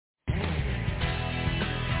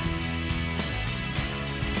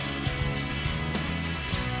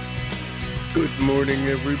Good morning,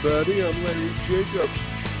 everybody. I'm Larry Jacobs.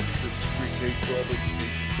 This is Free K-12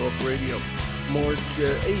 Education Talk Radio, March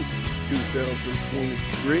 8th,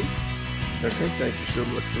 2023. Okay, thank you so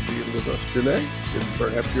much for being with us today. And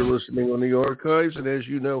perhaps you're listening on the archives. And as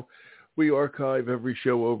you know, we archive every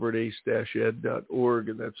show over at ace-ed.org,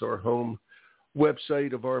 and that's our home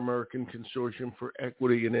website of our American Consortium for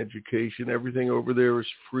Equity in Education. Everything over there is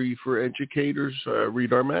free for educators.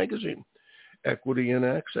 Read our magazine, Equity and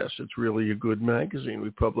Access. It's really a good magazine.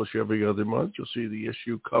 We publish every other month. You'll see the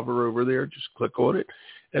issue cover over there. Just click on it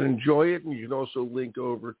and enjoy it. And you can also link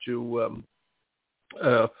over to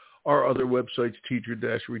our other websites,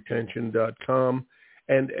 teacher-retention.com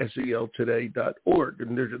and seltoday.org.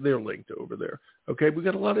 And they're linked over there. Okay, we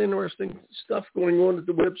got a lot of interesting stuff going on at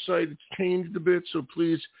the website. It's changed a bit, so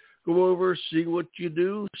please go over, see what you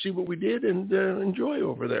do, see what we did, and enjoy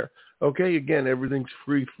over there. Okay, again, everything's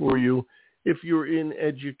free for you if you're in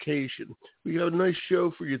education. We got a nice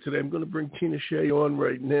show for you today. I'm going to bring Tinashe on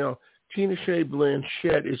right now. Tinashe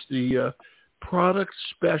Blanchet is the product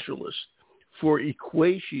specialist for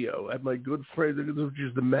Equatio at my good friend, which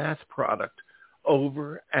is the math product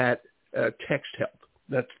over at TextHelp.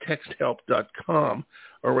 That's texthelp.com.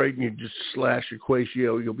 All right, and you just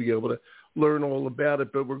 /Equatio. You'll be able to learn all about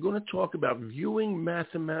it. But we're going to talk about viewing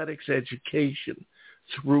mathematics education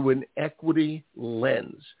through an equity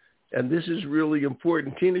lens. And this is really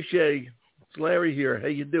important. Tinashe, it's Larry here. How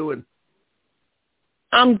you doing?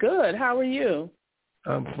 I'm good. How are you?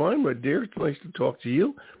 I'm fine, my dear. It's nice to talk to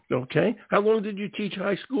you. Okay. How long did you teach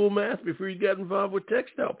high school math before you got involved with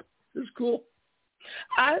TextHelp? This is cool.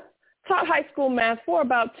 I taught high school math for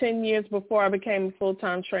about 10 years before I became a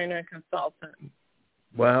full-time trainer and consultant.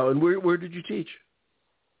 Wow. And where did you teach?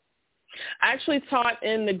 I actually taught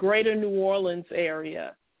in the greater New Orleans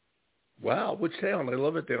area. Wow. Which town? I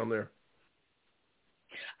love it down there.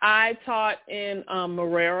 I taught in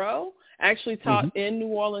Marrero. I actually taught in New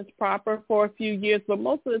Orleans proper for a few years, but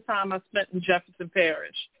most of the time I spent in Jefferson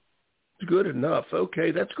Parish. Good enough.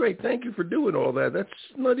 Okay, that's great. Thank you for doing all that. That's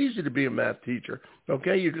not easy to be a math teacher.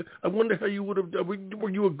 Okay, I wonder how you would have done.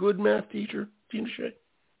 Were you a good math teacher, Tinashe?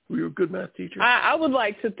 Were you a good math teacher? I would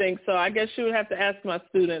like to think so. I guess you would have to ask my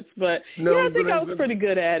students, but I think I was pretty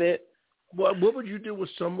good at it. What would you do with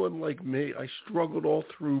someone like me? I struggled all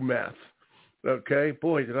through math. Okay,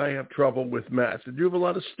 boy, did I have trouble with math. Did you have a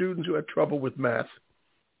lot of students who had trouble with math?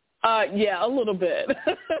 Yeah, a little bit.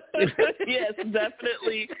 Yes,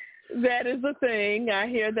 definitely. That is a thing. I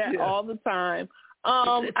hear that all the time.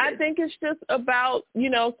 I think it's just about,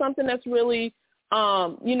 something that's really, a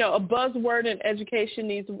buzzword in education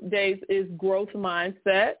these days is growth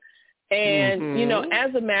mindset. And,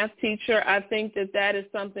 as a math teacher, I think that is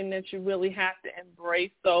something that you really have to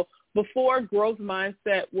embrace. So before growth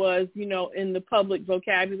mindset was, in the public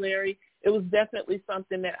vocabulary, it was definitely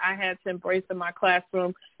something that I had to embrace in my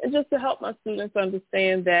classroom, and just to help my students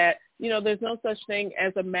understand that, there's no such thing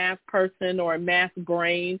as a math person or a math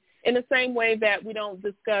brain, in the same way that we don't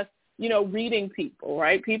discuss, reading people,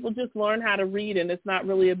 right? People just learn how to read, and it's not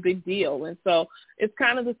really a big deal. And so it's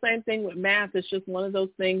kind of the same thing with math. It's just one of those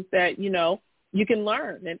things that, you can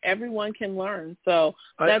learn, and everyone can learn. So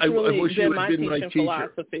that's really been my teaching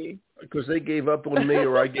philosophy. Because they gave up on me,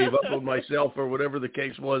 or I gave up on myself, or whatever the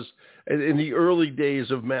case was in the early days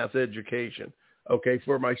of math education, okay,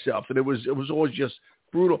 for myself. And it was always just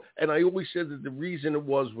brutal. And I always said that the reason it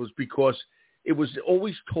was because it was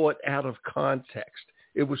always taught out of context.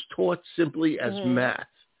 It was taught simply as math.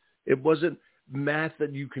 It wasn't math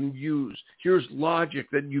that you can use. Here's logic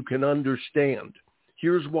that you can understand.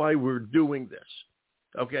 Here's why we're doing this.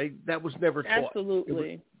 Okay? That was never taught.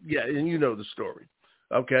 Absolutely. And you know the story.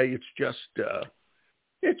 Okay? It's just,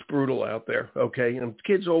 it's brutal out there. Okay? And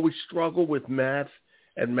kids always struggle with math,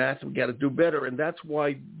 and math, we got to do better. And that's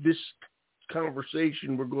why this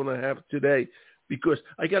conversation we're going to have today, because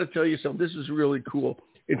I got to tell you something, this is really cool.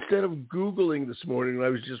 Instead of Googling this morning, and I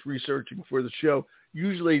was just researching for the show,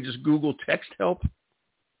 usually I just Google TextHelp.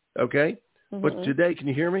 Okay? But today, can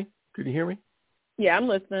you hear me? Yeah, I'm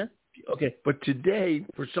listening. Okay, but today,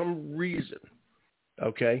 for some reason,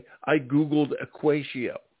 okay, I Googled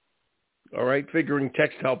Equatio, all right, figuring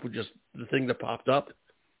TextHelp was just the thing that popped up,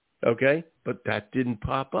 okay, but that didn't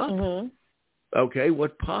pop up. Okay,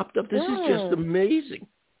 what popped up? This is just amazing.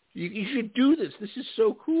 You should do this. This is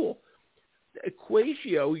so cool.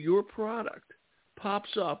 Equatio, your product,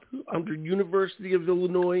 pops up under University of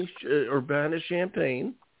Illinois,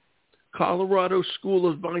 Urbana-Champaign, Colorado School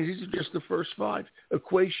of Business. These are just the first 5.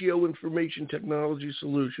 Equatio Information Technology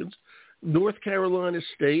Solutions. North Carolina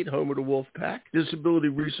State, home of the Wolfpack. Disability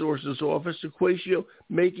Resources Office. Equatio,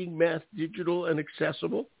 Making Math Digital and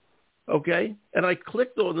Accessible. okay? And I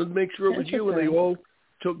clicked on them to make sure it was you, and they all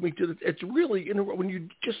took me to the. It's really when you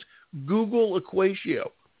just Google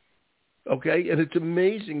Equatio, okay, and it's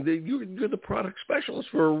amazing that you're the product specialist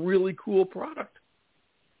for a really cool product.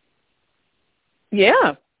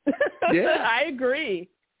 Yeah, yeah, I agree.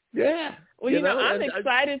 Yeah. Well, I'm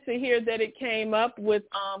excited to hear that it came up with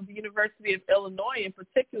the University of Illinois in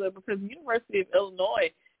particular, because the University of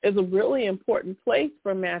Illinois is a really important place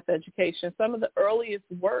for math education. Some of the earliest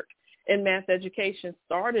work in math education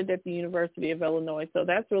started at the University of Illinois, so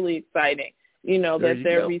that's really exciting, that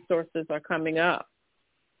their resources are coming up.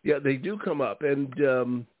 Yeah, they do come up, and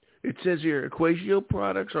it says here, Equatio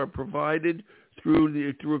products are provided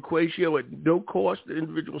through Equatio at no cost to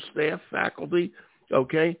individual staff, faculty,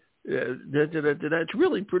 okay? It's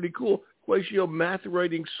really pretty cool. Equatio math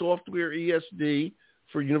writing software ESD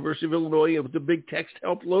for University of Illinois with the big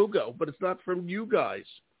TextHelp logo, but it's not from you guys.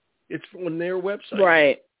 It's from their website.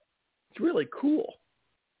 Right. It's really cool.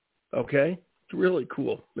 Okay? It's really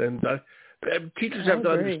cool. And teachers have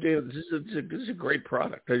to understand this is a great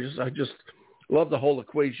product. I just love the whole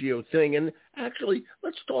Equatio thing. And actually,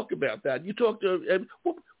 let's talk about that. You talked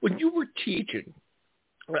when you were teaching.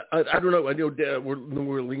 I don't know. I know New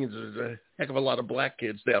Orleans is a heck of a lot of black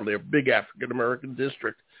kids down there. Big African-American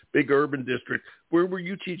district, big urban district. Where were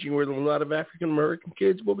you teaching? Were there a lot of African-American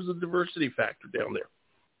kids? What was the diversity factor down there?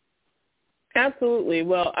 Absolutely.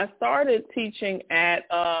 Well, I started teaching at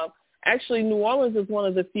actually New Orleans is one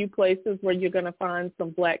of the few places where you're going to find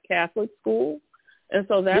some black Catholic schools. And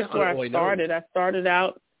so that's where I started. I started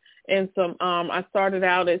out at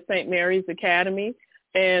St. Mary's Academy.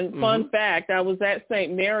 And fun fact, I was at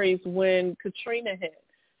St. Mary's when Katrina hit.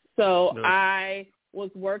 So I was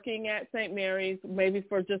working at St. Mary's maybe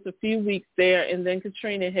for just a few weeks there, and then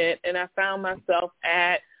Katrina hit, and I found myself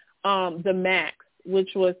at the Max, which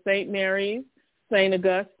was St. Mary's, St.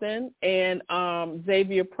 Augustine, and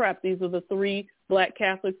Xavier Prep. These are the three black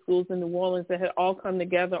Catholic schools in New Orleans that had all come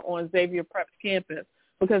together on Xavier Prep's campus,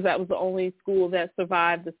 because that was the only school that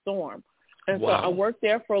survived the storm. And so I worked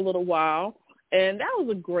there for a little while. And that was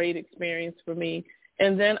a great experience for me.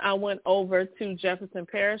 And then I went over to Jefferson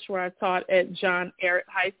Parish, where I taught at John Ehret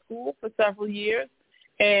High School for several years.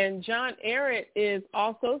 And John Ehret is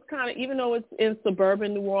also kind of, even though it's in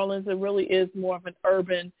suburban New Orleans, it really is more of an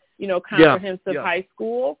urban, comprehensive high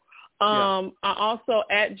school. I also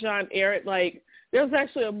at John Ehret, there was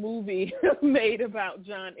actually a movie made about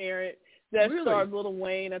John Ehret that starred Lil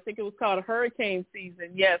Wayne. I think it was called Hurricane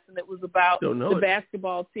Season, yes, and it was about the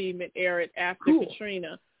basketball team at Ehret after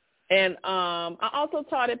Katrina. And I also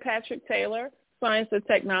taught at Patrick Taylor Science and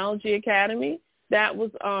Technology Academy. That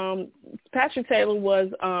was Patrick Taylor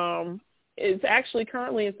is actually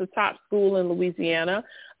currently it's the top school in Louisiana.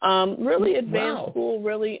 Really advanced school,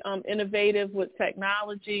 really innovative with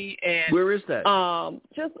technology. And where is that?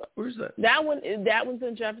 Where's that? That one's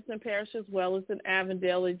in Jefferson Parish as well as in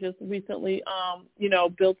Avondale. They just recently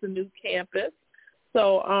built a new campus.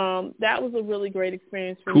 So that was a really great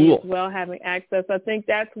experience for me as well, having access. I think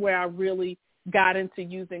that's where I really got into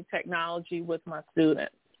using technology with my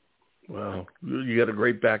students. Wow, you got a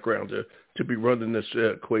great background to be running this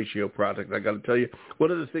Equatio product. I got to tell you, one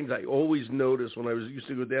of the things I always noticed when I used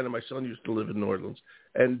to go down, and my son used to live in New Orleans,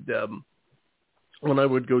 and when I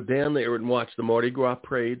would go down there and watch the Mardi Gras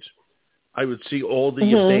parades, I would see all the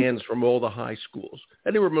bands from all the high schools,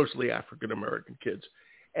 and they were mostly African-American kids,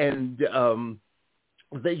 and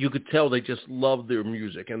you could tell they just loved their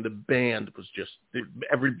music, and the band was just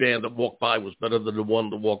every band that walked by was better than the one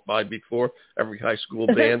that walked by before. Every high school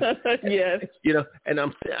band, yes, and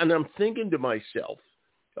I'm thinking to myself,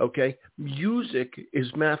 okay, music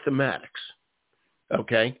is mathematics,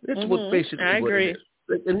 okay, that's what basically I agree.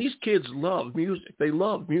 What it is. And these kids love music; they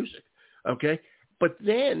love music, okay. But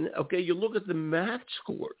then, okay, you look at the math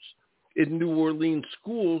scores in New Orleans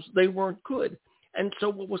schools; they weren't good. And so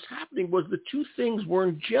what was happening was the two things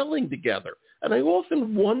weren't gelling together. And I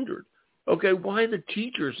often wondered, okay, why the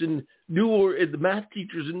teachers the math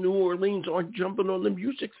teachers in New Orleans aren't jumping on the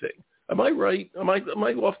music thing. Am I right? Am I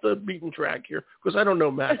off the beaten track here? Because I don't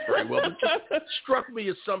know math very well. But it just struck me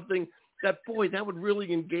as something that would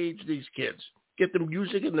really engage these kids. Get the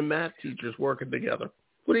music and the math teachers working together.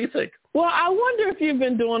 What do you think? Well, I wonder if you've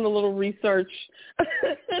been doing a little research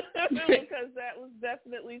because that was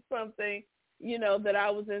definitely something that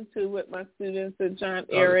I was into with my students at John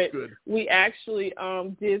Ehret. We actually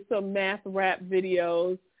did some math rap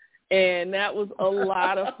videos, and that was a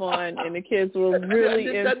lot of fun, and the kids were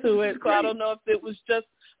really into it. So I don't know if it was just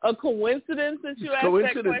a coincidence that you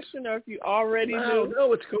asked that question or if you already knew.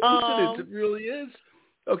 No, it's coincidence. It really is.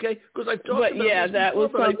 Okay, because I've talked about yeah, this that before,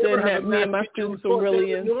 was something that me and my students were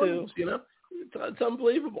really into. You know, it's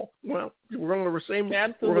unbelievable. Well, we're on the same.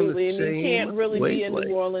 Absolutely, and you can't really be in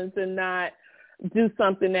New Orleans and not do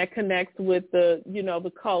something that connects with the, you know,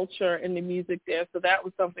 the culture and the music there. So that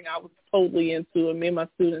was something I was totally into, and me and my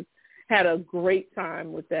students had a great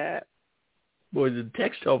time with that. Boy, did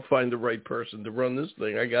TEXTHELP find the right person to run this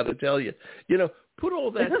thing? I got to tell you, you know, put all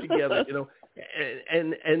that together, you know,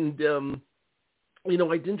 and you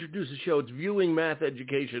know, I'd introduce the show. It's viewing math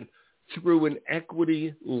education through an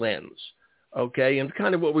equity lens, okay? And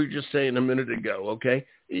kind of what we were just saying a minute ago, okay?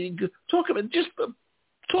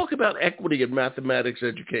 Talk about equity in mathematics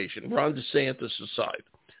education. Ron DeSantis aside,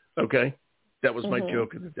 okay? That was my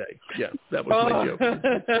joke of the day. Yeah, that was my joke.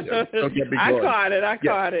 Yeah, don't get me going. I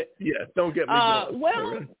caught it. Yeah, don't get me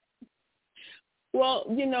going. Well,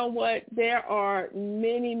 you know what? There are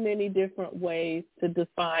many, many different ways to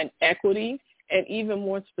define equity, and even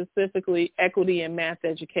more specifically, equity in math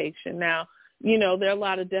education. Now, you know, there are a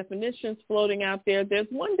lot of definitions floating out there. There's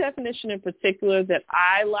one definition in particular that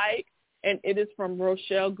I like, and it is from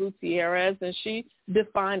Rochelle Gutierrez, and she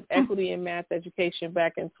defined equity in math education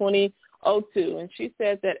back in 2002. And she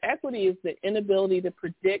said that equity is the inability to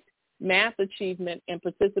predict math achievement and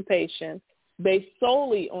participation based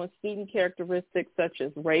solely on student characteristics such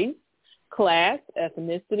as race, class,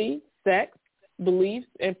 ethnicity, sex, beliefs,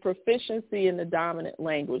 and proficiency in the dominant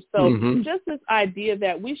language. So just this idea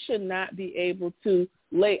that we should not be able to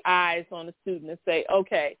lay eyes on a student and say,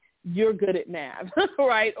 okay, you're good at math,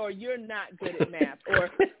 right? Or you're not good at math,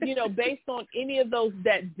 or, you know, based on any of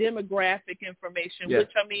that demographic information,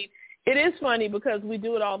 which, I mean, it is funny because we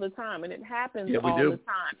do it all the time, and it happens all the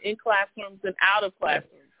time in classrooms and out of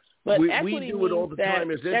classrooms. But we do it all the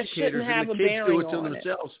time as educators, and the kids do it to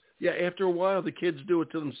themselves. Yeah, after a while, the kids do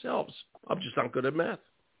it to themselves. I'm just not good at math,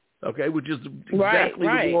 okay, which is exactly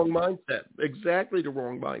the wrong mindset. Exactly the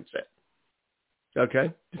wrong mindset.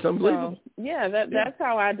 Okay, it's unbelievable. So, that's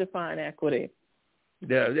how I define equity.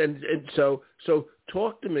 Yeah, and so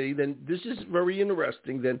talk to me. Then this is very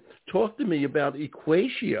interesting. Then talk to me about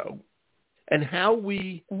Equatio and how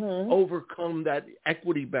we overcome that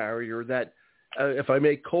equity barrier, that if I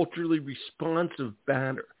may, culturally responsive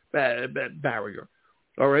barrier.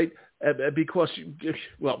 All right, because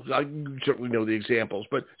I certainly know the examples,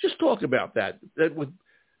 but just talk about that. That with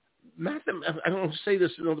I don't say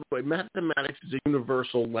this another way. Mathematics is a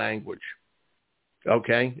universal language.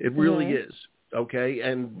 Okay, it really is. Okay,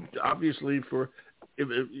 and obviously for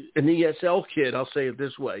an ESL kid, I'll say it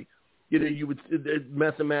this way: you know,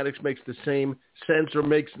 mathematics makes the same sense or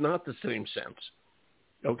makes not the same sense.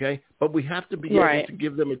 Okay, but we have to be able to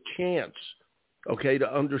give them a chance. Okay,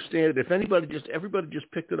 to understand it. If everybody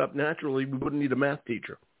just picked it up naturally, we wouldn't need a math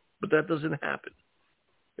teacher. But that doesn't happen.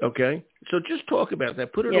 Okay, so just talk about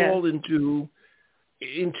that. Put it all into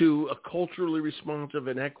a culturally responsive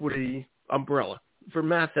and equity umbrella for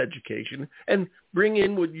math education, and bring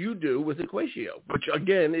in what you do with Equatio, which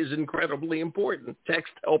again is incredibly important.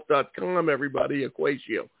 TextHelp.com, everybody.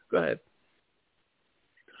 Equatio. Go ahead.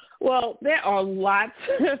 Well, there are lots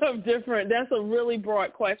of different. That's a really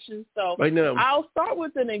broad question. So I know. I'll start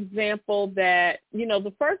with an example that, you know,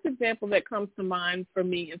 the first example that comes to mind for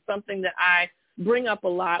me is something that I bring up a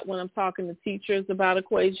lot when I'm talking to teachers about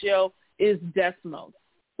Equatio is Desmos.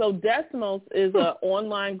 So Desmos is an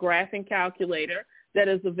online graphing calculator that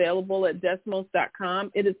is available at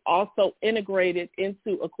Desmos.com. It is also integrated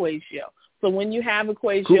into Equatio. So when you have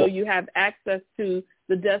Equatio, you have access to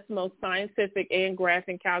the Desmos scientific and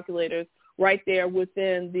graphing calculators right there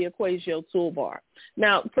within the Equatio toolbar.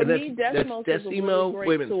 Now, for me, Desmos is a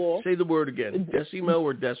really great tool. Say the word again. Decimo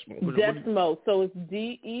or Desmos? Desmos. So it's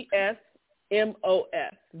Desmos.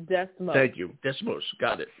 Desmos. Thank you. Desmos.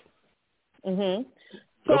 Got it.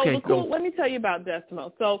 So let me tell you about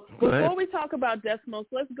Desmos. So before we talk about Desmos,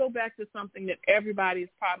 let's go back to something that everybody is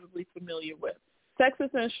probably familiar with. Texas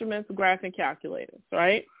Instruments graphing calculators,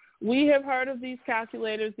 right? We have heard of these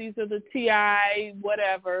calculators. These are the TI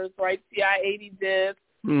whatevers, right? TI-80 Disk,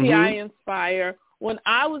 TI Inspire. When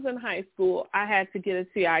I was in high school, I had to get a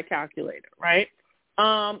TI calculator, right?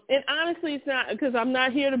 And honestly, it's not because I'm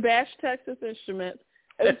not here to bash Texas Instruments.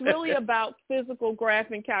 It's really about physical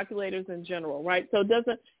graphing calculators in general, right? So it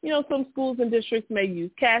doesn't, you know, some schools and districts may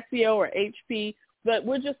use Casio or HP, but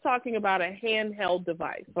we're just talking about a handheld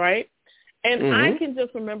device, right? And I can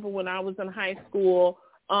just remember when I was in high school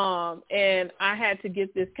and I had to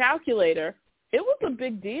get this calculator, it was a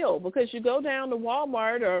big deal because you go down to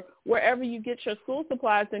Walmart or wherever you get your school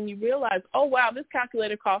supplies and you realize, oh, wow, this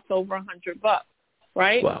calculator costs over $100,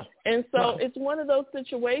 right? Wow. And so it's one of those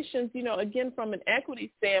situations, you know, again, from an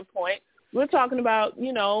equity standpoint, We're talking about,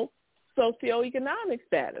 socioeconomic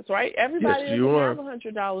status, right? Everybody doesn't have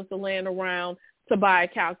 $100 to land around to buy a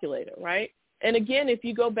calculator, right? And again, if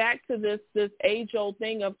you go back to this age-old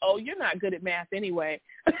thing of, oh, you're not good at math anyway,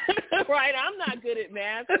 right? I'm not good at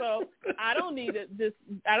math, so I don't need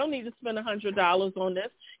to spend $100 on this.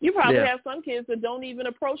 You probably have some kids that don't even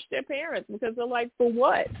approach their parents because they're like, for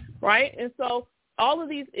what, right? And so all of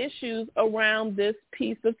these issues around this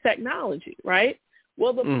piece of technology, right?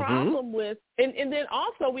 Well, the problem with, and then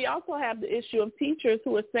also we also have the issue of teachers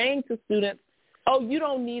who are saying to students, oh, you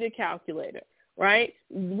don't need a calculator, right?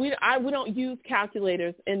 We don't use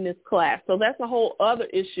calculators in this class. So that's a whole other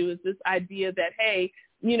issue, is this idea that, hey,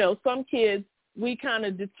 some kids, we kind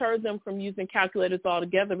of deter them from using calculators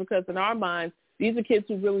altogether because in our minds, these are kids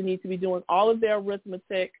who really need to be doing all of their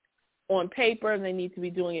arithmetic on paper, and they need to be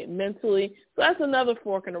doing it mentally. So that's another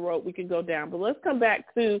fork in the road we can go down. But let's come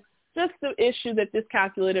back to just the issue that this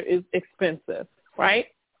calculator is expensive, right?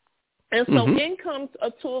 And so in comes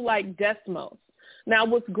a tool like Desmos. Now,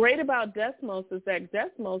 what's great about Desmos is that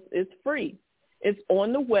Desmos is free. It's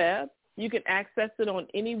on the web. You can access it on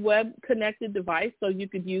any web-connected device, so you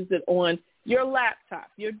could use it on your laptop,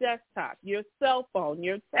 your desktop, your cell phone,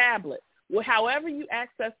 your tablet. Well, however you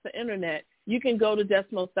access the Internet, you can go to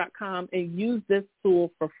Desmos.com and use this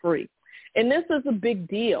tool for free. And this is a big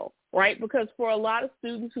deal, right? Because for a lot of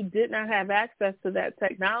students who did not have access to that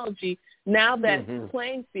technology, now that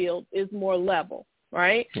playing field is more level,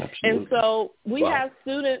 right? Absolutely. And so we have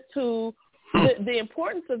students who, the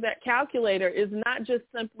importance of that calculator is not just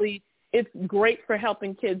simply it's great for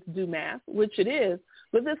helping kids do math, which it is,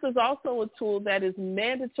 but this is also a tool that is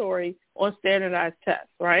mandatory on standardized tests,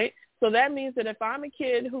 right? So that means that if I'm a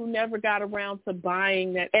kid who never got around to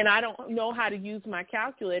buying that and I don't know how to use my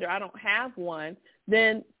calculator, I don't have one,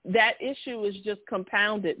 then that issue is just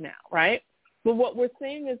compounded now, right? But what we're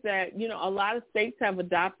seeing is that, a lot of states have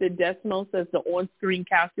adopted Desmos as the on-screen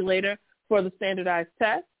calculator for the standardized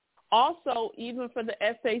test. Also, even for the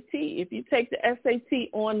SAT, if you take the SAT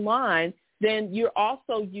online, then you're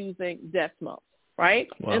also using Desmos, right?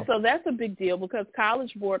 Wow. And so that's a big deal because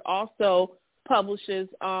College Board also publishes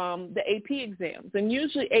the AP exams, and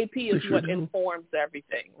usually AP is what informs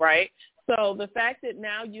everything, right? So the fact that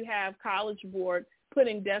now you have College Board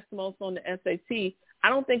putting Desmos on the SAT, I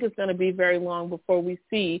don't think it's going to be very long before we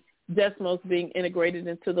see Desmos being integrated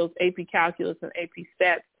into those AP Calculus and AP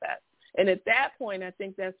Stats tests. And at that point, I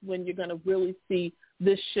think that's when you're going to really see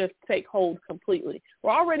this shift take hold completely.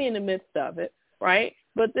 We're already in the midst of it, right?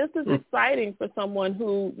 But this is exciting for someone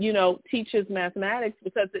who, teaches mathematics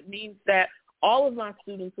because it means that all of my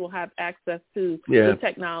students will have access to the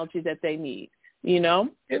technology that they need,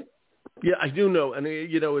 Yeah, I do know. And,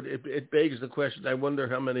 it begs the question. I wonder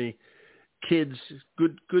how many kids,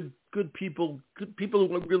 good people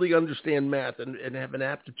who really understand math and have an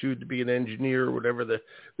aptitude to be an engineer or whatever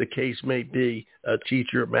the case may be, a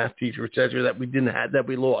teacher, a math teacher, et cetera, that we didn't have, that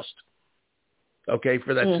we lost. Okay,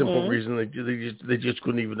 for that simple reason, they just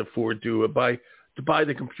couldn't even afford to buy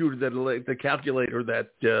the computer, the calculator that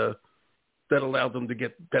allowed them to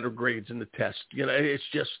get better grades in the test. It's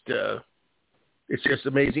just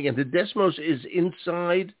amazing. And the Desmos is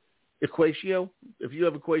inside Equatio. If you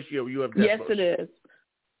have Equatio, you have Desmos. Yes, it is.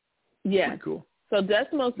 Yes. Pretty cool. So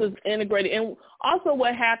Desmos is integrated. And also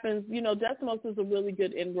what happens, Desmos is a really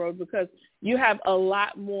good inroad because you have a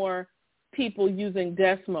lot more people using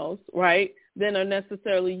Desmos, right, than are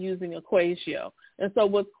necessarily using Equatio. And so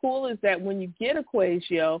what's cool is that when you get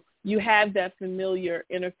Equatio, you have that familiar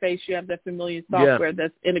interface, you have that familiar software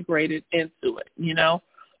that's integrated into it,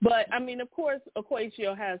 But, of course,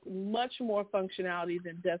 Equatio has much more functionality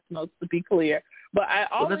than Desmos, to be clear. But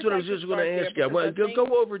that's what I was just going to ask you. Well, go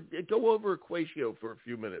over Equatio for a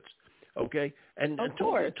few minutes, okay? And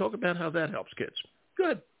talk about how that helps kids.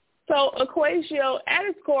 Good. So Equatio, at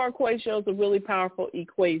its core, Equatio is a really powerful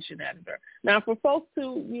equation editor. Now, for folks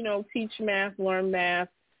who, teach math, learn math,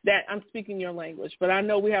 that I'm speaking your language, but I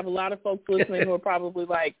know we have a lot of folks listening who are probably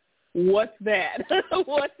like, what's that?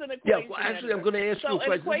 What's an equation? Yeah, well, actually, I'm going to ask you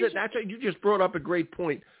a question. Actually, you just brought up a great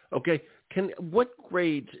point. Okay, what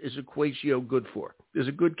grades is Equatio good for? Is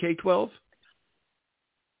it good K-12?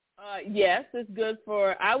 Yes, it's good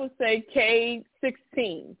for, I would say,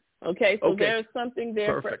 K-16. Okay, so there's something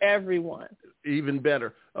there for everyone. Even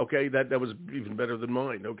better. Okay, that was even better than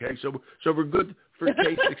mine. Okay, so we're good for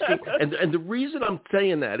K-16. and the reason I'm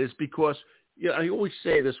saying that is because I always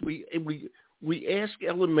say this. We ask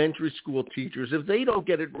elementary school teachers, if they don't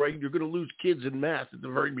get it right, you're going to lose kids in math at the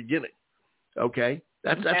very beginning. Okay?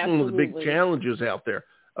 That's one of the big challenges out there.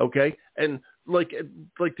 Okay? And like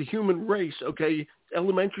the human race, okay,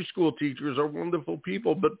 elementary school teachers are wonderful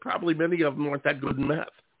people, but probably many of them aren't that good in math,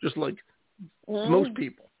 just like most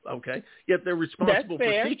people, okay? Yet they're responsible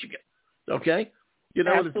for teaching it, okay? You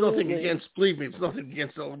know, and it's nothing against, believe me, it's nothing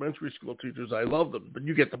against elementary school teachers. I love them, but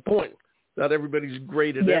you get the point. Not everybody's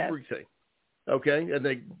great at everything, okay? And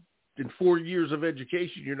in 4 years of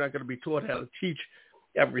education, you're not going to be taught how to teach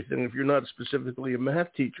everything if you're not specifically a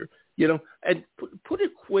math teacher, you know? And put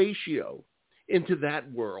Equatio into that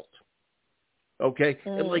world, okay?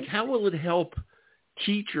 And like, how will it help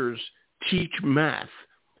teachers teach math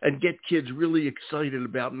and get kids really excited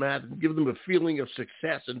about math and give them a feeling of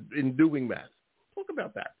success in doing math? Talk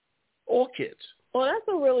about that. All kids. Well, that's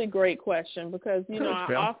a really great question because, you know,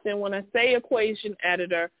 I often, when I say equation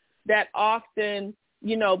editor, that often,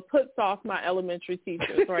 you know, puts off my elementary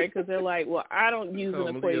teachers, right? Because they're like, well, I don't use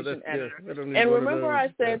an equation editor. And remember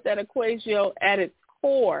I said that Equatio at its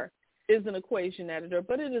core is an equation editor,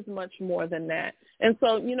 but it is much more than that. And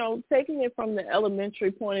so, you know, taking it from the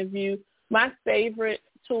elementary point of view, my favorite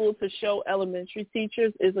tool to show elementary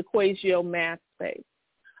teachers is Equatio MathSpace.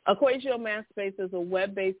 Equatio MathSpace is a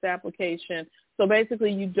web-based application. So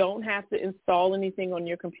basically you don't have to install anything on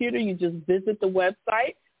your computer. You just visit the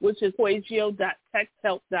website, which is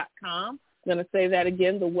equatio.texthelp.com. I'm going to say that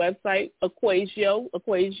again, the website,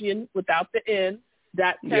 equation without the N,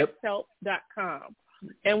 .texthelp.com.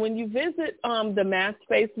 And when you visit the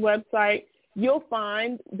MathSpace website, you'll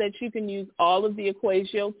find that you can use all of the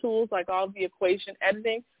Equatio tools, like all of the equation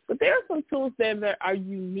editing, but there are some tools there that are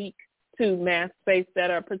unique to MathSpace that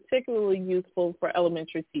are particularly useful for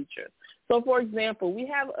elementary teachers. So, for example, we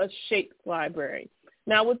have a shapes library.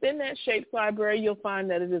 Now, within that shapes library, you'll find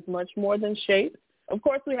that it is much more than shapes. Of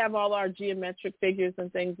course, we have all our geometric figures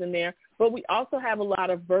and things in there, but we also have a lot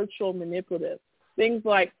of virtual manipulatives, things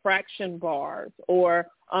like fraction bars or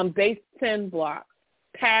base 10 blocks,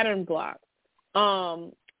 pattern blocks.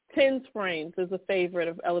 Tens frames is a favorite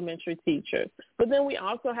of elementary teachers. But then we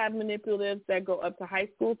also have manipulatives that go up to high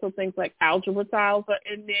school, so things like algebra tiles are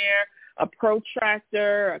in there, a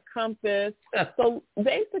protractor, a compass. So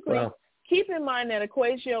basically, keep in mind that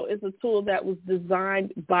Equatio is a tool that was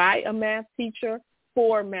designed by a math teacher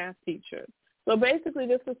for math teachers. So basically,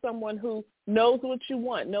 this is someone who knows what you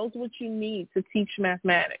want, knows what you need to teach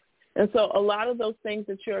mathematics. And so a lot of those things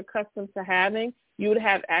that you're accustomed to having, you would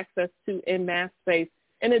have access to in MathSpace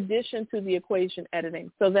in addition to the equation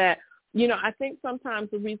editing. So that, you know, I think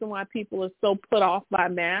sometimes the reason why people are so put off by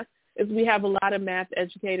math is we have a lot of math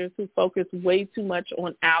educators who focus way too much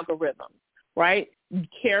on algorithms, right?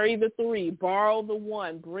 Carry the 3, borrow the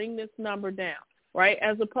 1, bring this number down, right?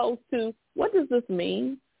 As opposed to, what does this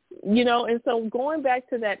mean? You know, and so going back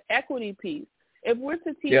to that equity piece, if we're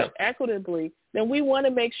to teach equitably, then we want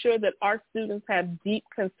to make sure that our students have deep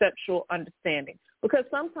conceptual understanding. Because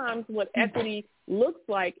sometimes what equity looks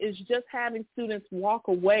like is just having students walk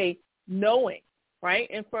away knowing, right?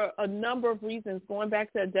 And for a number of reasons, going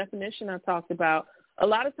back to that definition I talked about, a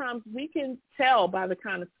lot of times we can tell by the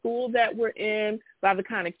kind of school that we're in, by the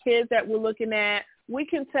kind of kids that we're looking at, we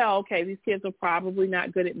can tell, okay, these kids are probably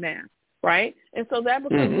not good at math. Right? And so that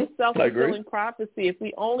becomes a self-fulfilling prophecy. If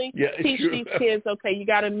we only teach these kids, okay, you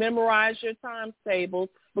got to memorize your times tables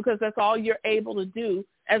because that's all you're able to do,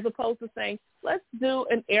 as opposed to saying, let's do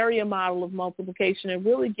an area model of multiplication and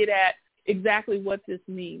really get at exactly what this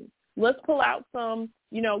means. Let's pull out some,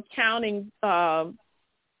 you know, counting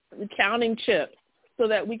chips so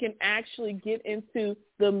that we can actually get into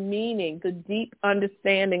the meaning, the deep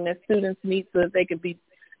understanding that students need so that they can be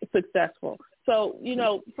successful. So, you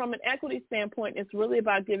know, from an equity standpoint, it's really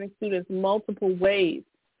about giving students multiple ways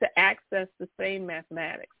to access the same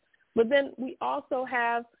mathematics. But then we also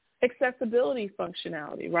have accessibility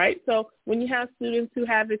functionality, right? So when you have students who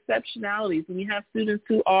have exceptionalities, when you have students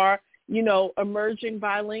who are, you know, emerging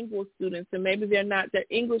bilingual students and maybe their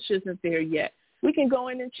English isn't there yet, we can go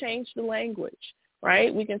in and change the language,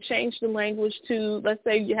 right? We can change the language to, let's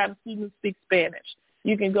say you have a student who speaks Spanish.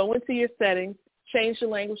 You can go into your settings, change the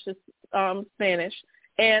language to Spanish.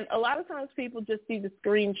 And a lot of times people just see the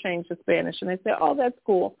screen change to Spanish and they say, oh, that's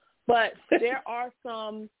cool. But there are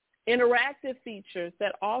some interactive features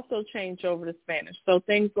that also change over to Spanish. So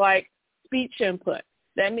things like speech input.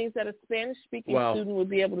 That means that a Spanish-speaking student would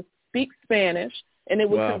be able to speak Spanish and it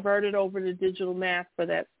would convert it over to digital math for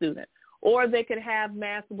that student. Or they could have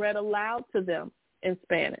math read aloud to them in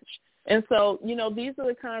Spanish. And so, you know, these are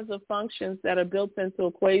the kinds of functions that are built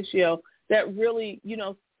into Equatio that really, you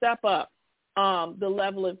know, step up the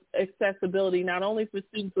level of accessibility, not only for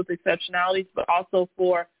students with exceptionalities, but also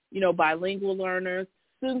for, you know, bilingual learners.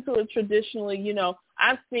 students who are traditionally,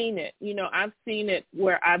 I've seen it. I've seen it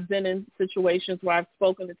where I've been in situations where I've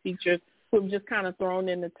spoken to teachers who have just kind of thrown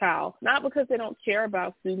in the towel, not because they don't care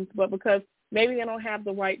about students, but because maybe they don't have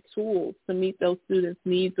the right tools to meet those students'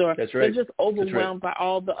 needs, or they're just overwhelmed by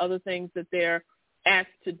all the other things that they're asked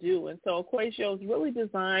to do. And so Equatio is really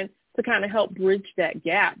designed to kind of help bridge that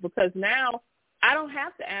gap, because now I don't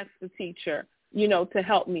have to ask the teacher, to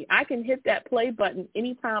help me. I can hit that play button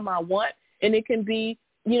anytime I want, and it can be,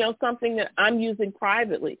 something that I'm using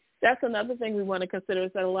privately. That's another thing we want to consider,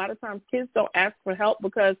 is that a lot of times kids don't ask for help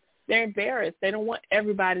because they're embarrassed. They don't want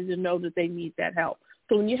everybody to know that they need that help.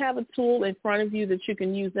 So when you have a tool in front of you that you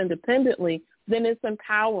can use independently, then it's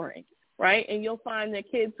empowering, right? And you'll find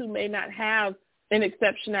that kids who may not have an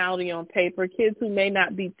exceptionality on paper, kids who may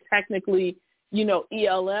not be technically,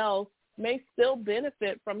 ELLs, may still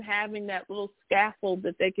benefit from having that little scaffold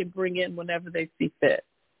that they can bring in whenever they see fit.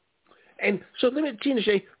 And so let me,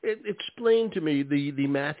 Tinashe, explain to me the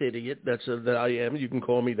math idiot that I am. You can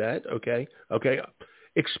call me that, okay? Okay.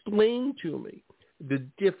 Explain to me the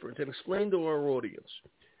difference, and explain to our audience,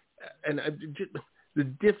 the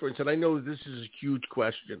difference, and I know this is a huge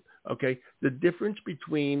question, okay? The difference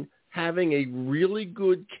between having a really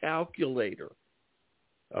good calculator,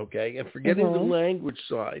 okay, and forgetting the language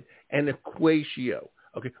side, and Equatio,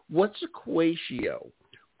 okay? What's Equatio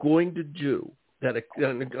going to do? That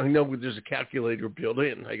I know there's a calculator built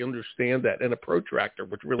in. I understand that. And a protractor,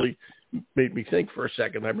 which really made me think for a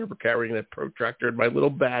second. I remember carrying that protractor in my little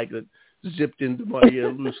bag that zipped into my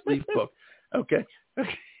loose leaf book. Okay.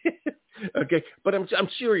 Okay. But I'm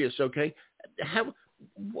serious, okay? How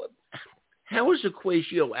is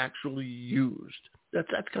Equatio actually used?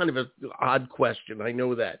 That's kind of an odd question. I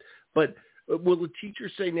know that. But will the teacher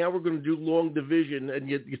say, now we're going to do long division, and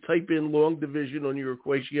you type in long division on your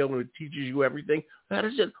Equatio and it teaches you everything? What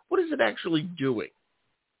is it actually doing?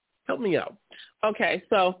 Help me out. Okay.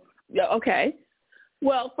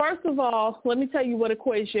 Well, first of all, let me tell you what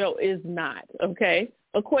Equatio is not, okay?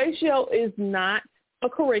 Equatio is not a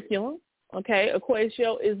curriculum, okay?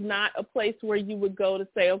 Equatio is not a place where you would go to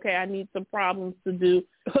say, okay, I need some problems to do.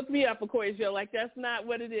 Hook me up, Equatio. Like, that's not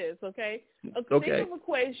what it is, okay? Think of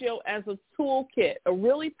Equatio as a toolkit, a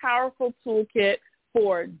really powerful toolkit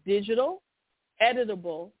for digital,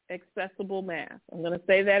 editable, accessible math. I'm going to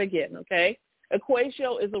say that again, okay?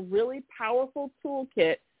 Equatio is a really powerful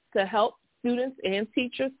toolkit to help students and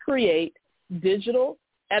teachers create digital,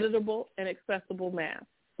 editable, and accessible math.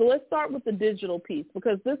 So let's start with the digital piece,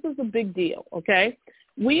 because this is a big deal, okay?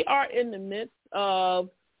 We are in the midst of,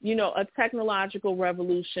 a technological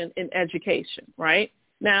revolution in education, right?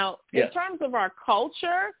 Now, in terms of our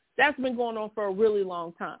culture, that's been going on for a really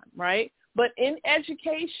long time, right? But in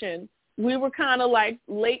education, we were kind of like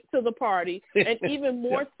late to the party, and even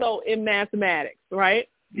more so in mathematics, right?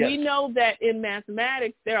 Yes. We know that in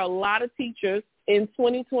mathematics, there are a lot of teachers in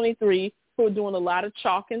 2023 who are doing a lot of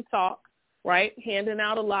chalk and talk, right? Handing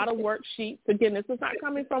out a lot of worksheets. Again, this is not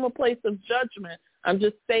coming from a place of judgment. I'm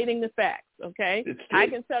just stating the facts, okay? I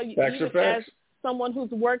can tell you, even as someone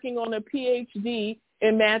who's working on a PhD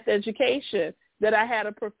in math education, that I had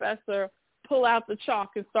a professor pull out the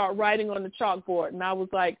chalk and start writing on the chalkboard. And I was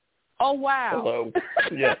like, oh, wow. Hello.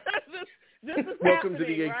 Yeah. this is welcome to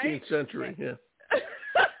the 18th right? century. Yeah.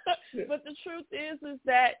 But the truth is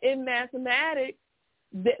that in mathematics,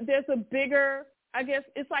 there's a bigger, I guess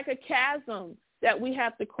it's like a chasm that we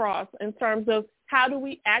have to cross in terms of how do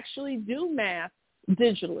we actually do math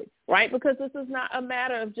digitally, right? Because this is not a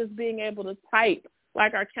matter of just being able to type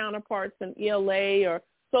like our counterparts in ELA or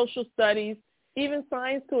social studies, even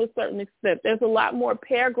science to a certain extent. There's a lot more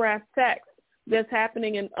paragraph text that's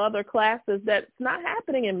happening in other classes that's not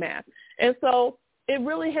happening in math. And so it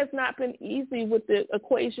really has not been easy with the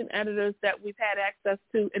equation editors that we've had access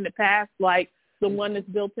to in the past, like the one that's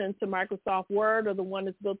built into Microsoft Word or the one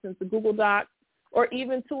that's built into Google Docs, or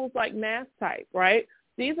even tools like MathType, right?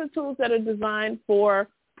 These are tools that are designed for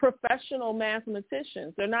professional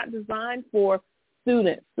mathematicians. They're not designed for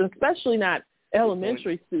students, especially not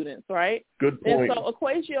elementary students, right? Good point. And so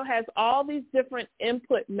Equatio has all these different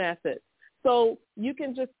input methods. So you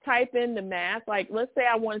can just type in the math. Like, let's say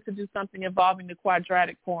I wanted to do something involving the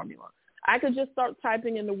quadratic formula. I could just start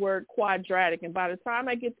typing in the word quadratic, and by the time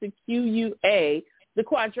I get to QUA, the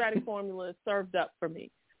quadratic formula is served up for me,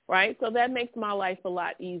 right? So that makes my life a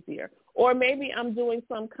lot easier. Or maybe I'm doing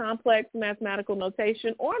some complex mathematical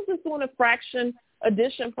notation, or I'm just doing a fraction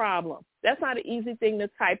addition problem. That's not an easy thing to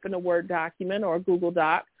type in a Word document or a Google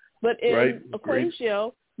Doc. But in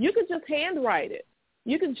Equatio, you could just handwrite it.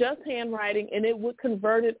 you could just handwriting, and it would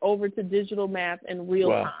convert it over to digital math in real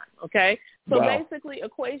time, okay? So basically,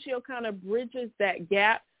 Equatio kind of bridges that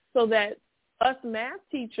gap so that us math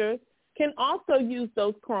teachers can also use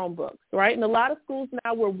those Chromebooks, right? And a lot of schools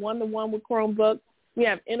now, we're one-to-one with Chromebooks. We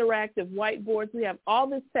have interactive whiteboards. We have all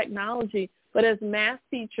this technology. But as math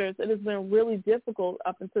teachers, it has been really difficult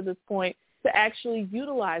up until this point to actually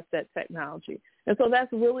utilize that technology. And so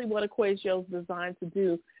that's really what Equatio is designed to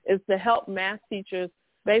do, is to help math teachers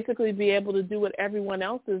basically be able to do what everyone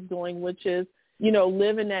else is doing, which is,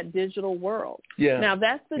 live in that digital world. Yeah. Now,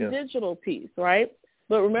 that's the digital piece, right?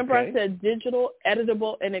 But remember, I said digital,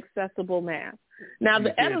 editable, and accessible math. Now, the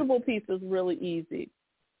editable piece is really easy.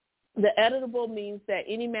 The editable means that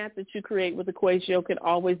any math that you create with Equatio can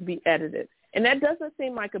always be edited. And that doesn't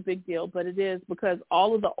seem like a big deal, but it is, because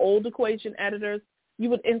all of the old equation editors, you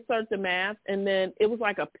would insert the math, and then it was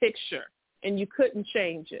like a picture, and you couldn't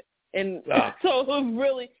change it. And so it was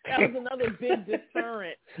really, that was another big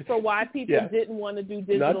deterrent for why people didn't want to do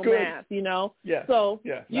digital math, Yeah. So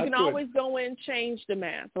you can always go in and change the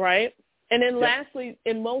math, right? And then lastly,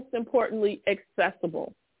 and most importantly,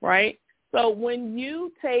 accessible, right? So when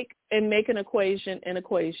you take and make an equation in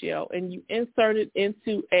Equatio and you insert it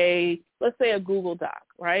into let's say a Google Doc,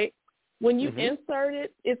 right? When you insert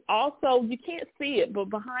it, it's also, you can't see it, but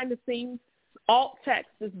behind the scenes, alt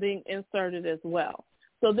text is being inserted as well.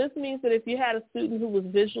 So this means that if you had a student who was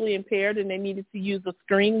visually impaired and they needed to use a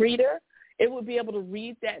screen reader, it would be able to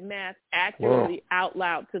read that math accurately out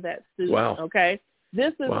loud to that student, okay?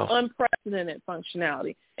 This is unprecedented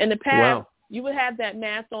functionality. In the past, you would have that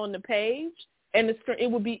math on the page, and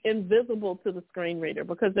it would be invisible to the screen reader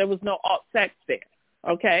because there was no alt text there,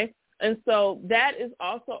 okay? And so that is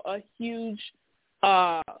also a huge,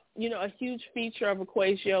 a huge feature of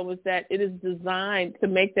Equatio, is that it is designed to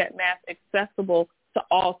make that math accessible to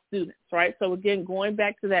all students, right? So again, going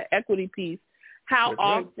back to that equity piece, how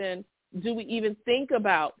often do we even think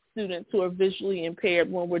about students who are visually impaired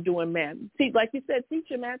when we're doing math? Like you said,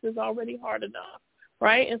 teaching math is already hard enough,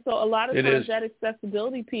 right? And so a lot of times that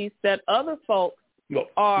accessibility piece that other folks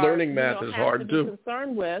are learning math is hard to be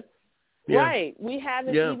concerned with. Right. We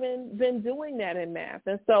haven't even been doing that in math.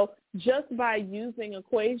 And so just by using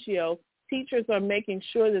Equatio, teachers are making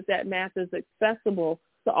sure that that math is accessible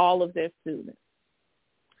to all of their students.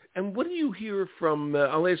 And what do you hear from,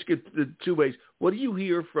 I'll ask it two ways. What do you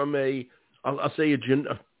hear from I'll say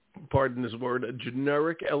pardon this word, a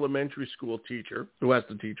generic elementary school teacher who has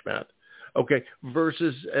to teach math, okay,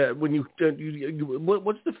 versus when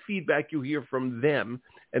what's the feedback you hear from them,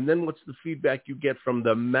 and then what's the feedback you get from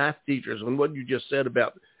the math teachers? And what you just said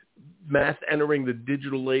about math entering the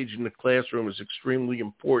digital age in the classroom is extremely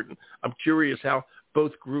important. I'm curious how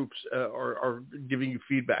both groups are giving you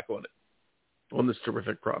feedback on it, on this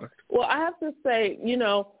terrific product. Well, I have to say,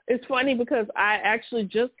 it's funny because I actually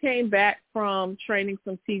just came back from training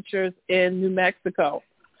some teachers in New Mexico,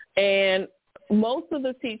 and most of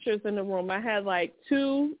the teachers in the room, I had like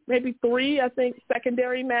 2, maybe 3, I think,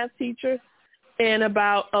 secondary math teachers and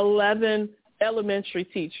about 11 elementary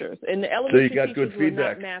teachers. And the elementary teachers were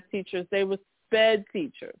not math teachers. They were SPED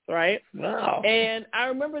teachers, right? Wow. And I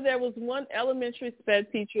remember there was one elementary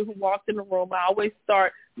SPED teacher who walked in the room. I always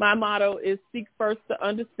start, my motto is seek first to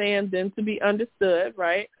understand, then to be understood,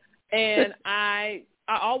 right? And I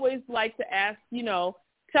always like to ask,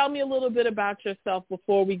 tell me a little bit about yourself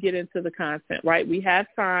before we get into the content, right? We have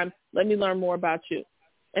time. Let me learn more about you.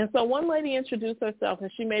 And so one lady introduced herself, and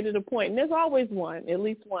she made it a point, and there's always one, at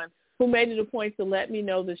least one, who made it a point to let me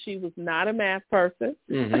know that she was not a math person.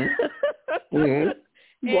 Mm-hmm.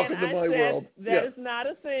 Welcome to my world. That is not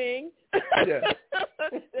a thing. There's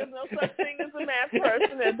no such thing as a math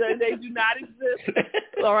person. They do not exist.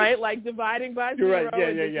 All right, like dividing by zero,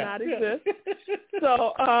 it does not exist.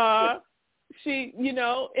 So she,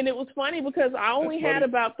 and it was funny because I only had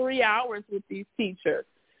about 3 hours with these teachers.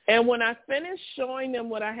 And when I finished showing them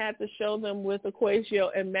what I had to show them with Equatio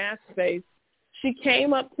and MathSpace, she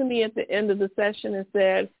came up to me at the end of the session and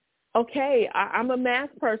said, okay, I'm a math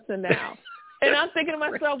person now. And I'm thinking to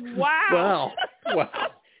myself, wow.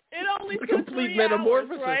 It only took complete 3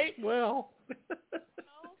 metamorphosis. Hours, right? Wow.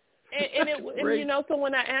 And so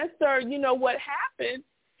when I asked her, what happened,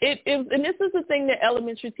 and this is the thing that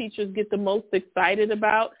elementary teachers get the most excited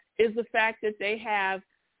about, is the fact that they have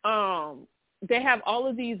all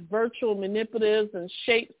of these virtual manipulatives and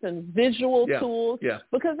shapes and visual tools,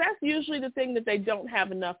 because that's usually the thing that they don't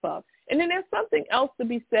have enough of. And then there's something else to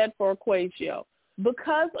be said for Equatio.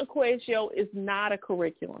 Because Equatio is not a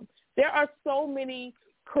curriculum, there are so many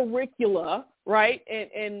curricula, right,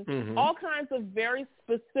 and all kinds of very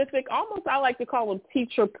specific, almost I like to call them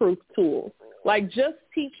teacher-proof tools Like, just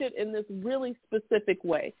teach it in this really specific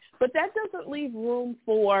way. But that doesn't leave room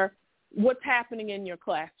for what's happening in your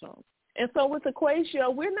classroom. And so with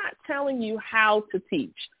Equatio, we're not telling you how to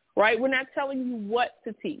teach, right? We're not telling you what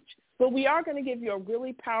to teach. But we are going to give you a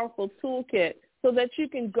really powerful toolkit so that you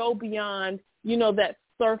can go beyond, that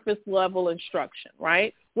surface level instruction,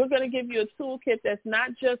 right? We're going to give you a toolkit that's not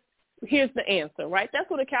just, here's the answer, right? That's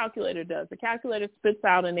what a calculator does. The calculator spits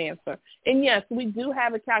out an answer. And yes, we do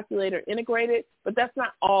have a calculator integrated, but that's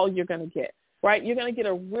not all you're going to get, right? You're going to get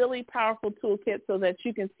a really powerful toolkit so that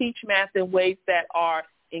you can teach math in ways that are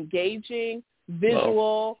engaging,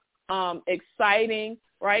 visual, exciting,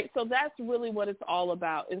 right? So that's really what it's all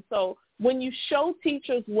about. And so when you show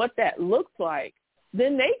teachers what that looks like,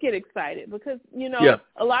 then they get excited because,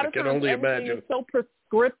 a lot of times everything is so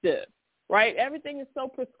prescriptive, right? Everything is so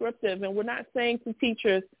prescriptive, and we're not saying to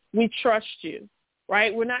teachers, we trust you,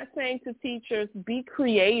 right? We're not saying to teachers, be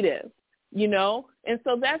creative, And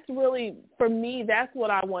so that's really, for me, that's what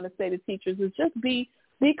I want to say to teachers is just be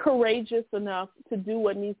courageous enough to do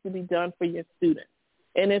what needs to be done for your students.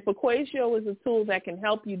 And if Equatio is a tool that can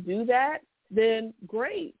help you do that, then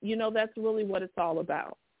great. That's really what it's all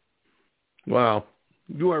about. Wow.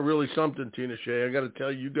 You are really something, Tinashe. I got to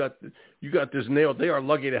tell you, you got this nailed. They are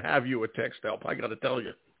lucky to have you at TextHelp. I got to tell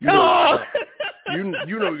you. You know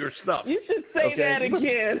your stuff. You should say that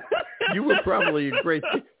again. You were probably a great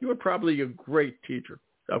teacher.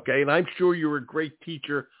 Okay, and I'm sure you're a great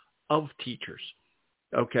teacher of teachers.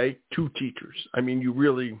 Okay, to teachers. I mean, you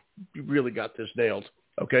really got this nailed.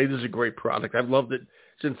 Okay, this is a great product. I've loved it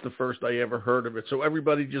since the first I ever heard of it. So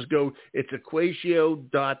everybody just go, it's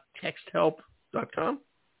equatio.texthelp.com.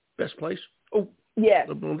 Best place. Oh, yeah.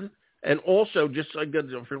 And also, I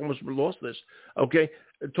almost lost this. Okay,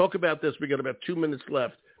 talk about this. We got about 2 minutes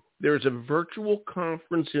left. There's a virtual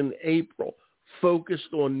conference in April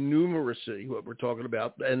focused on numeracy, what we're talking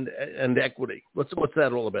about, and equity. What's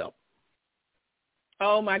that all about?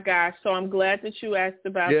 Oh, my gosh. So I'm glad that you asked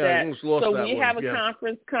about that. I almost lost that one. So we have a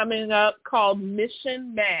conference coming up called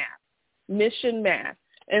Mission Math. And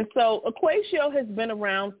so Equatio has been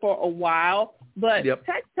around for a while, but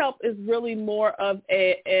TextHelp is really more of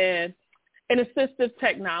an assistive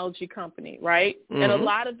technology company, right? Mm-hmm. And a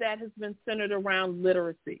lot of that has been centered around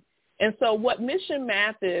literacy. And so what Mission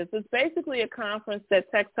Math is basically a conference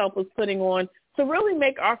that TextHelp is putting on to really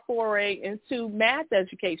make our foray into math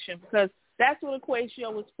education, because that's what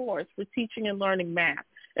Equatio is for. It's for teaching and learning math.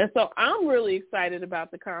 And so I'm really excited about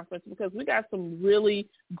the conference because we got some really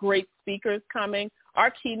great speakers coming. Our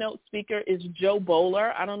keynote speaker is Jo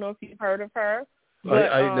Boaler. I don't know if you've heard of her.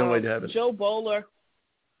 But, I know I haven't. Jo Boaler,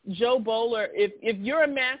 if you're a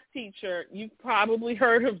math teacher, you've probably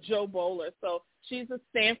heard of Jo Boaler. So she's a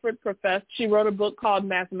Stanford professor. She wrote a book called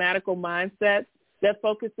Mathematical Mindsets that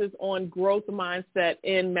focuses on growth mindset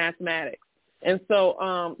in mathematics. And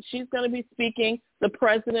so she's going to be speaking. The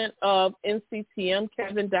president of NCTM,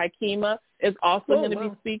 Kevin Dykema, is also going to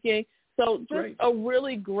be speaking. So just a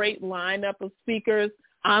really great lineup of speakers.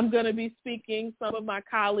 I'm going to be speaking. Some of my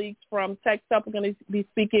colleagues from TextHelp are going to be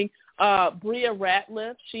speaking. Bria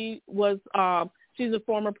Ratliff, she's a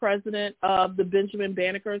former president of the Benjamin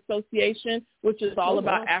Banneker Association, which is all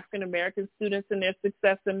about African-American students and their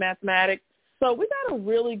success in mathematics. So we got a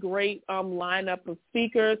really great lineup of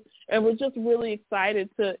speakers, and we're just really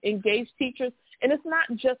excited to engage teachers. And it's not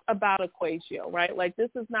just about Equatio, right? Like, this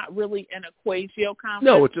is not really an Equatio conference.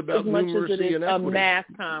 No, it's about as much numeracy as it is and a equity. Math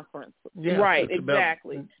conference. Yeah, right,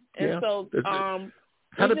 exactly. And so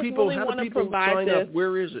how do people sign up?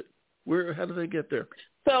 Where is it? How do they get there?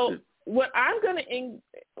 So what I'm going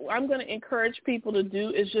to encourage people to do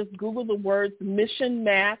is just Google the words Mission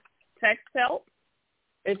Math TextHelp.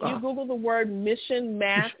 If you Google the word Mission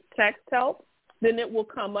Math TextHelp, then it will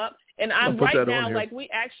come up. And I'm right now,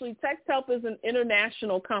 TextHelp is an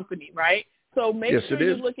international company, right? So make sure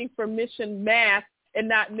you're looking for Mission Math and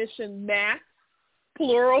not Mission Math,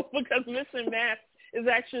 plural, because Mission Math is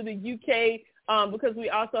actually the UK, because we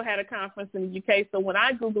also had a conference in the UK. So when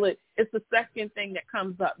I Google it, it's the second thing that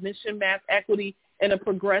comes up, Mission Math, Equity, in a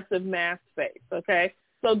progressive math space, okay?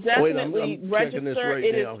 So definitely register.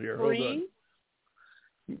 It is free.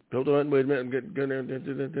 Hold on, wait a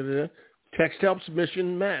minute. TextHelp's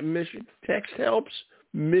Mission Math. TextHelp's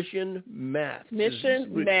Mission Math.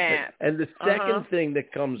 Mission Math. And the second thing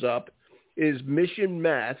that comes up is Mission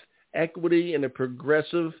Math, Equity in a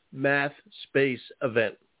Progressive Math Space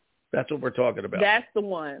event. That's what we're talking about. That's the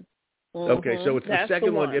one. Mm-hmm. Okay, so it's the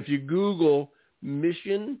second one. If you Google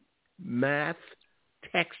Mission Math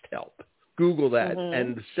TextHelp, Google that,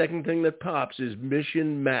 and the second thing that pops is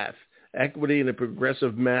Mission Math, Equity in a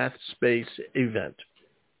Progressive Math Space event.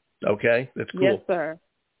 Okay, that's cool. Yes, sir.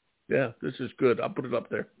 Yeah, this is good. I'll put it up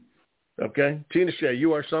there. Okay, Tinashe,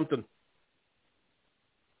 you are something.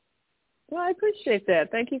 Well, I appreciate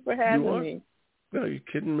that. Thank you for having me. No, you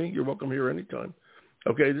kidding me? You're welcome here anytime.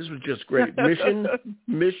 Okay, this was just great.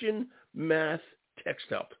 Mission Math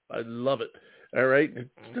TextHelp. I love it. All right,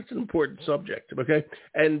 that's an important subject. Okay,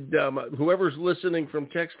 and whoever's listening from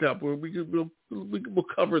TextHelp, we'll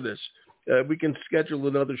cover this. We can schedule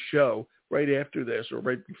another show right after this or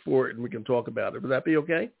right before it, and we can talk about it. Would that be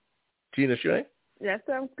okay, Tinashe? That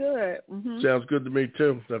sounds good. Mm-hmm. Sounds good to me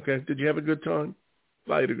too. Okay, did you have a good time?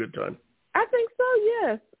 I had a good time. I think so.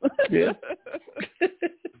 Yes. Yeah.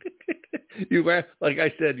 You were, like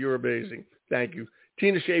I said, you're amazing. Thank you.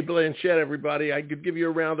 Tinashe Blanchet, everybody. I could give you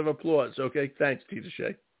a round of applause. Okay? Thanks,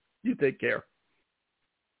 Tinashe. You take care.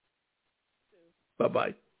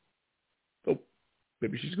 Bye-bye. Oh,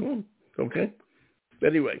 maybe she's gone. Okay?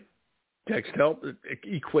 Anyway, TextHelp at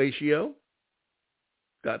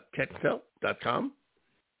Equatio.texthelp.com.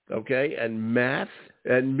 Okay? And math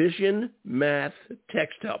and Mission Math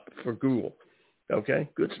TextHelp for Google. Okay?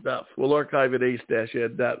 Good stuff. We'll archive at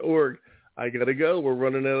ace-ed.org. I got to go. We're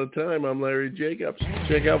running out of time. I'm Larry Jacobs.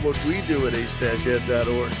 Check out what we do at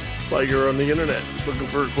ace-ed.org while you're on the internet looking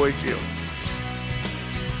for Equatio.